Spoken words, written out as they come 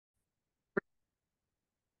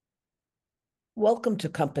Welcome to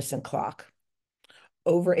Compass and Clock.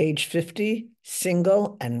 Over age 50,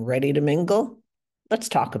 single and ready to mingle? Let's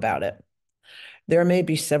talk about it. There may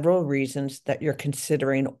be several reasons that you're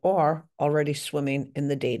considering or already swimming in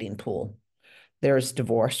the dating pool. There is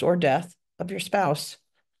divorce or death of your spouse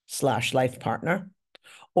 / life partner,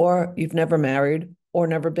 or you've never married or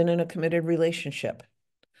never been in a committed relationship.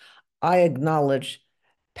 I acknowledge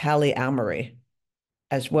polyamory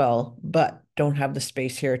as well, but don't have the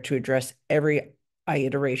space here to address every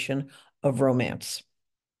iteration of romance.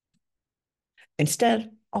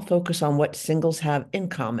 Instead, I'll focus on what singles have in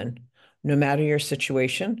common. No matter your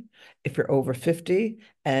situation, if you're over 50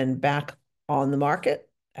 and back on the market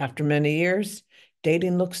after many years,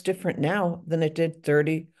 dating looks different now than it did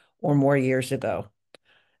 30 or more years ago.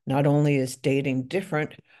 Not only is dating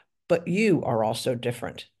different, but you are also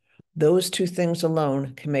different. Those two things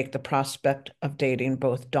alone can make the prospect of dating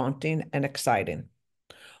both daunting and exciting.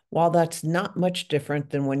 While that's not much different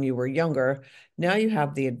than when you were younger, now you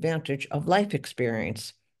have the advantage of life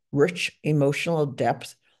experience, rich emotional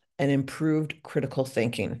depth, and improved critical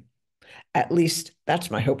thinking. At least that's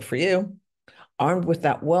my hope for you. Armed with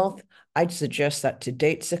that wealth, I'd suggest that to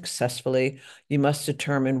date successfully, you must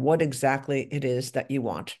determine what exactly it is that you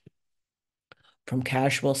want. From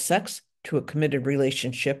casual sex to a committed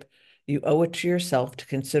relationship, you owe it to yourself to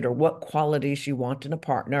consider what qualities you want in a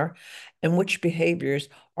partner and which behaviors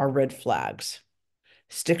are red flags.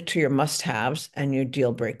 Stick to your must-haves and your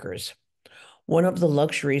deal breakers. One of the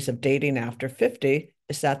luxuries of dating after 50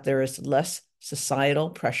 is that there is less societal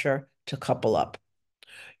pressure to couple up.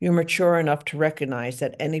 You're mature enough to recognize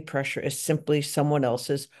that any pressure is simply someone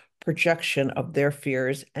else's projection of their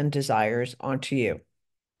fears and desires onto you.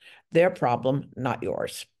 Their problem, not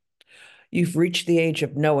yours. You've reached the age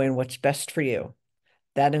of knowing what's best for you.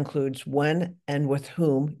 That includes when and with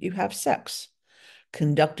whom you have sex.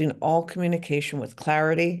 Conducting all communication with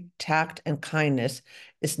clarity, tact, and kindness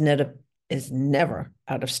is never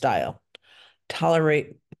out of style.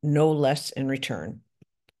 Tolerate no less in return.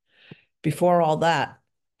 Before all that,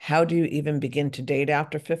 how do you even begin to date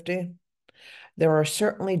after 50? There are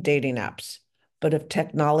certainly dating apps, but if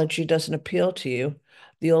technology doesn't appeal to you,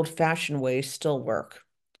 the old-fashioned ways still work.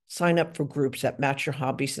 Sign up for groups that match your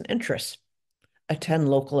hobbies and interests. Attend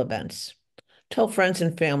local events. Tell friends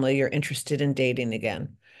and family you're interested in dating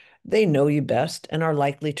again. They know you best and are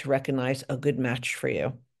likely to recognize a good match for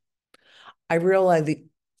you. I realize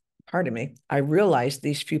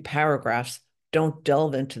these few paragraphs don't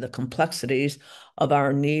delve into the complexities of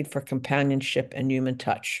our need for companionship and human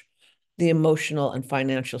touch, the emotional and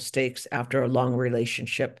financial stakes after a long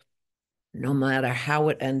relationship, no matter how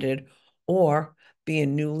it ended, or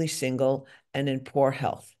being newly single and in poor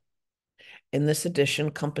health. In this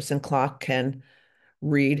edition, Compass and Clock can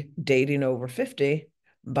read Dating Over 50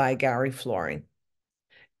 by Gary Floring.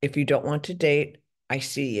 If you don't want to date, I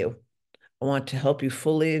see you. I want to help you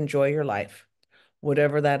fully enjoy your life,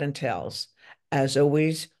 whatever that entails. As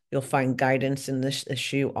always, you'll find guidance in this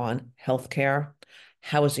issue on healthcare,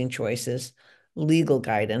 housing choices, legal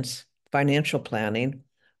guidance, financial planning,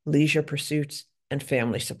 leisure pursuits, and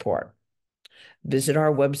family support. Visit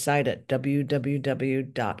our website at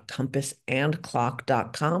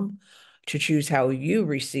www.compassandclock.com to choose how you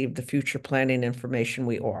receive the future planning information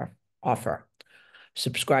we offer.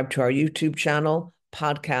 Subscribe to our YouTube channel,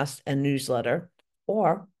 podcast, and newsletter,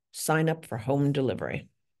 or sign up for home delivery.